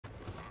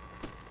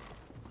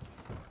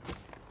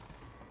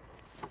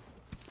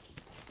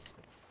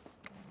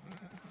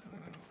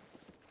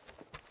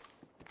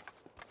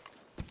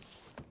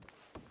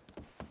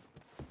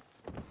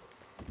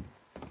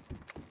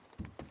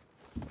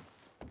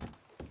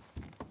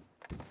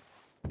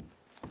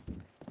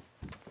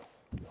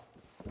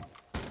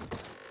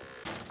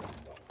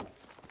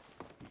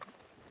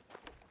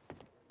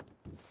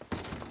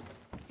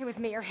It was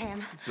me or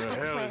him. The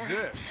hell is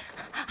this?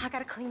 I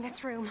gotta clean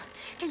this room.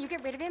 Can you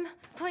get rid of him,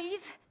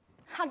 please?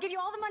 I'll give you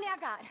all the money I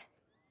got.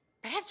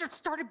 Bastard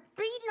started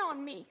beating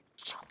on me,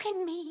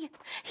 choking me.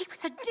 He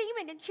was a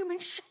demon in human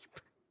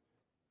shape.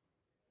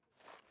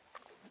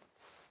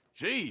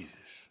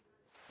 Jesus.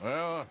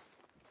 Well,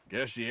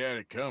 guess he had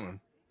it coming.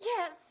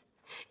 Yes.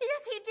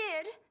 Yes, he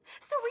did.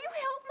 So will you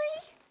help me?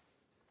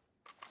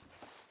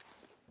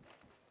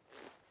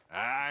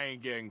 I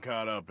ain't getting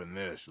caught up in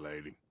this,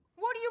 lady.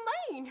 What do you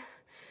mean?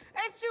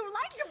 It's too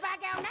late to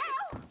back out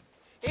now.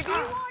 If you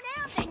want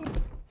out, then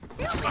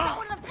you'll be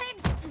going to the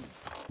pigs.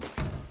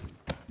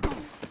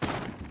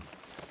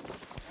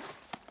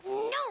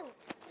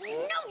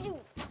 No, you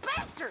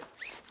bastard!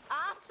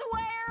 I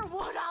swear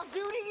what I'll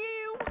do to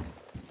you.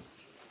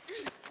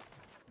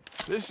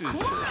 This is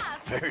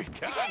very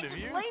kind of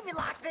you. Just leave me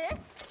like this.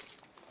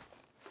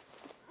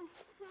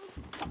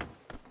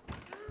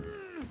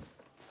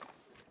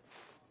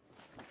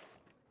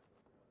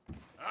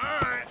 All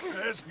right,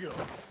 let's go.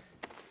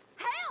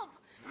 Help!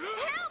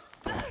 Help!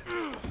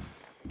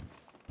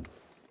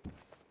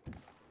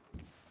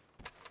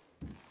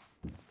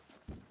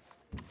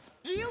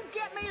 You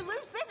get me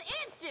loose this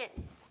instant!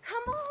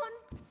 Come on,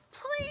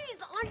 please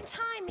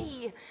untie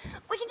me.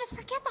 We can just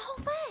forget the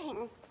whole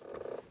thing.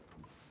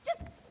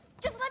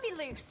 Just let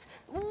me loose.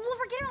 We'll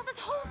forget about this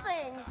whole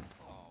thing.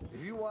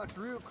 If you watch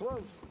real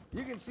close,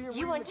 you can see him.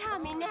 You untie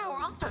me now or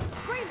I'll start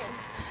screaming.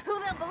 Who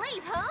they'll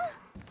believe, huh?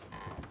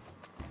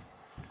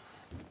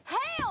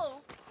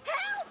 Help!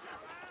 Help!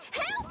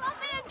 Help! I'm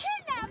being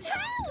kidnapped!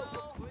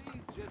 Help!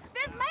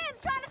 This man's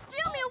trying to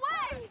steal me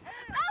away!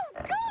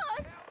 Oh,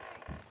 God!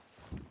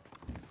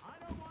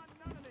 I don't want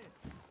none of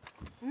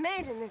this.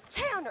 Men in this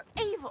town are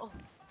evil.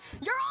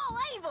 You're all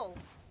evil.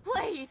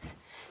 Please,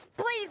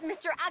 please,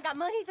 mister, I got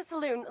money at the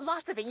saloon.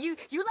 Lots of it. You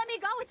let me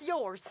go, it's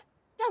yours.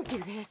 Don't do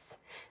this.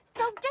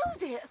 Don't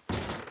do this.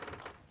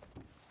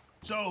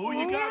 So who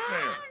you got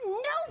there?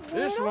 No,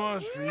 This no,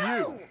 one's for no.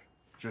 you.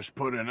 Just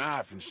put a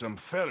knife in some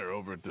feller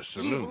over at the You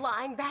saloon.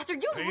 lying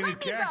bastard. You Hey, let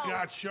the me cat go.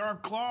 got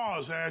sharp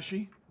claws, has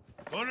she?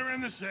 Put her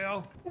in the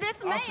cell. This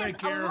I'll man's take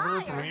care a of her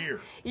liar. from here.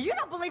 You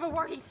don't believe a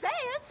word he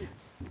says.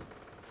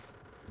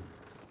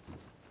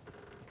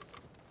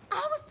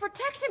 I was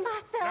protecting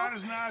myself. Not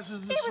as nice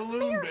as the It was me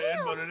saloon or bed,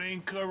 him. but it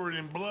ain't covered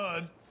in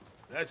blood.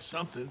 That's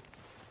something.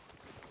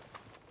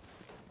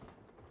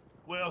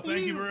 Well,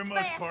 thank you very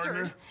much, bastard.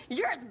 partner.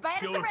 You're as bad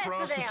Killer as the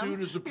rest of prostitute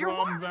them. is a You're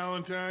problem worse.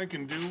 Valentine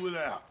can do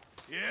without.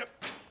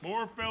 Yep,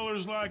 more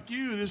fellers like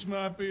you, this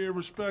might be a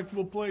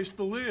respectable place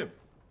to live.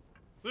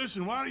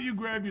 Listen, why don't you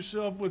grab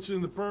yourself what's in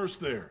the purse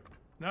there?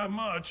 Not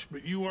much,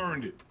 but you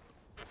earned it.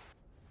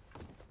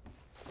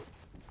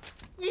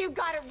 You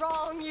got it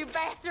wrong, you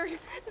bastard.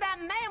 That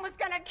man was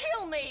gonna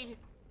kill me.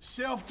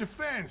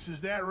 Self-defense,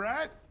 is that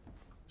right?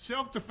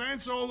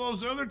 Self-defense all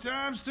those other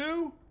times,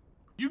 too?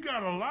 You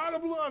got a lot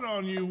of blood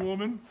on you,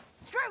 woman.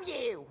 Screw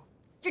you.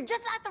 You're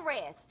just like the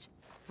rest.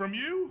 From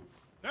you?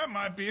 That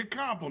might be a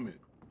compliment.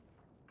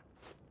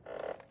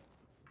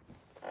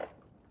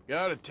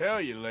 Gotta tell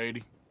you,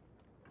 lady.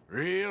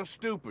 Real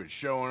stupid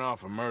showing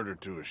off a murder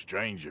to a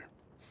stranger.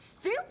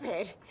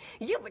 Stupid?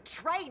 You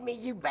betrayed me,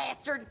 you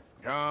bastard.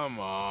 Come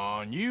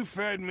on, you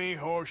fed me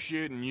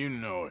horseshit and you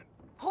know it.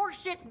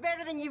 Horseshit's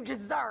better than you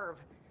deserve.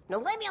 Now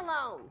leave me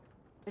alone.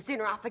 The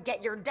sooner I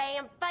forget your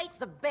damn face,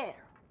 the better.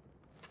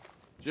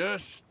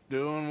 Just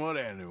doing what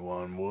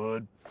anyone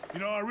would. You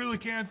know, I really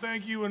can't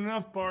thank you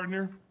enough,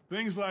 partner.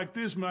 Things like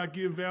this might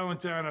give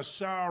Valentine a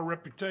sour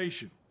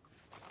reputation.